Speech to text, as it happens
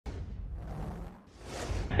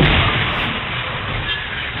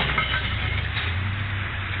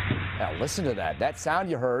Now listen to that. That sound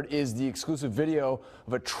you heard is the exclusive video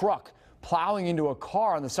of a truck plowing into a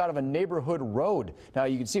car on the side of a neighborhood road. Now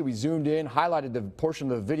you can see we zoomed in, highlighted the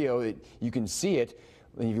portion of the video. You can see it.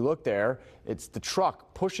 And if you look there, it's the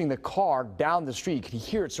truck pushing the car down the street. You can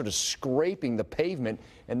hear it sort of scraping the pavement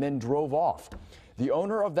and then drove off. The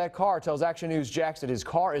owner of that car tells Action News Jax that his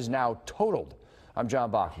car is now totaled. I'm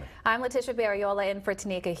John Bachman. I'm Letitia Barriola in for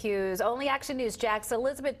Tanika Hughes. Only Action News Jax.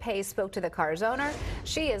 Elizabeth Pace spoke to the car's owner.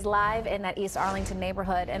 She is live in that East Arlington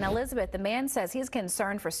neighborhood. And Elizabeth, the man says he's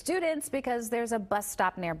concerned for students because there's a bus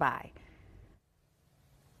stop nearby.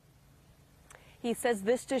 He says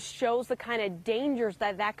this just shows the kind of dangers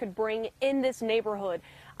that could bring in this neighborhood.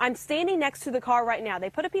 I'm standing next to the car right now. They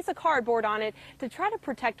put a piece of cardboard on it to try to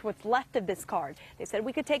protect what's left of this car. They said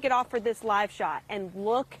we could take it off for this live shot, and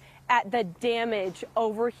look at the damage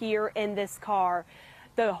over here in this car.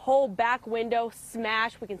 The whole back window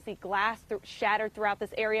smashed. We can see glass shattered throughout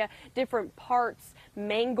this area, different parts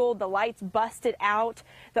mangled, the lights busted out.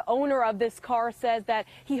 The owner of this car says that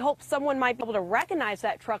he hopes someone might be able to recognize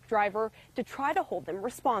that truck driver to try to hold them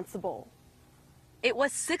responsible. It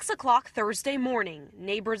was 6 o'clock Thursday morning.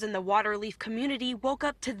 Neighbors in the Waterleaf community woke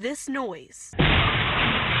up to this noise.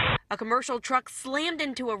 A commercial truck slammed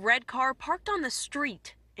into a red car parked on the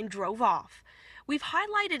street and drove off. We've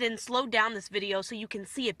highlighted and slowed down this video so you can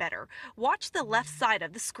see it better. Watch the left side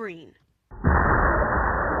of the screen.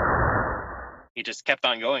 He just kept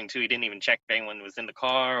on going too. He didn't even check if anyone was in the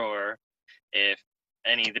car or if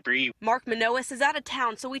any debris. Mark Manaois is out of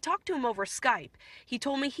town, so we talked to him over Skype. He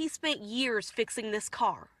told me he spent years fixing this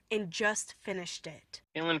car and just finished it.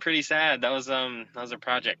 Feeling pretty sad. That was a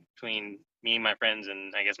project between me and my friends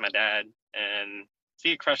and I guess my dad, and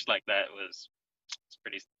see it crushed like that it's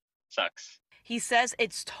pretty sucks. He says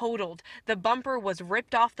it's totaled. The bumper was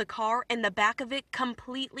ripped off the car and the back of it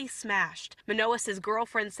completely smashed. Manaois'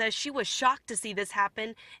 girlfriend says she was shocked to see this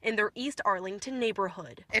happen in their East Arlington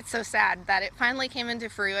neighborhood. It's so sad that it finally came into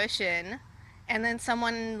fruition and then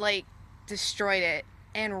someone destroyed it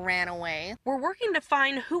and ran away. We're working to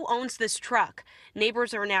find who owns this truck.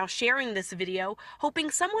 Neighbors are now sharing this video,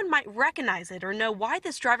 hoping someone might recognize it or know why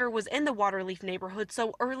this driver was in the Waterleaf neighborhood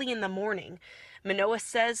so early in the morning. Manaois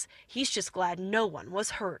says he's just glad no one was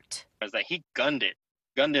hurt. I was like, he gunned it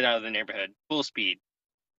out of the neighborhood, full speed.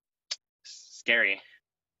 Scary.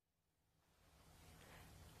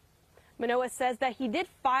 Manaois says that he did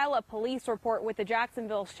file a police report with the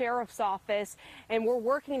Jacksonville Sheriff's Office, and we're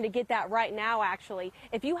working to get that right now, actually.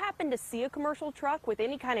 If you happen to see a commercial truck with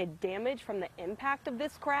any kind of damage from the impact of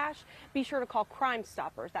this crash, be sure to call Crime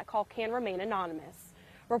Stoppers. That call can remain anonymous.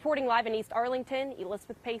 Reporting live in East Arlington,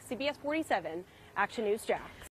 Elizabeth Pace, CBS 47, Action News Jax.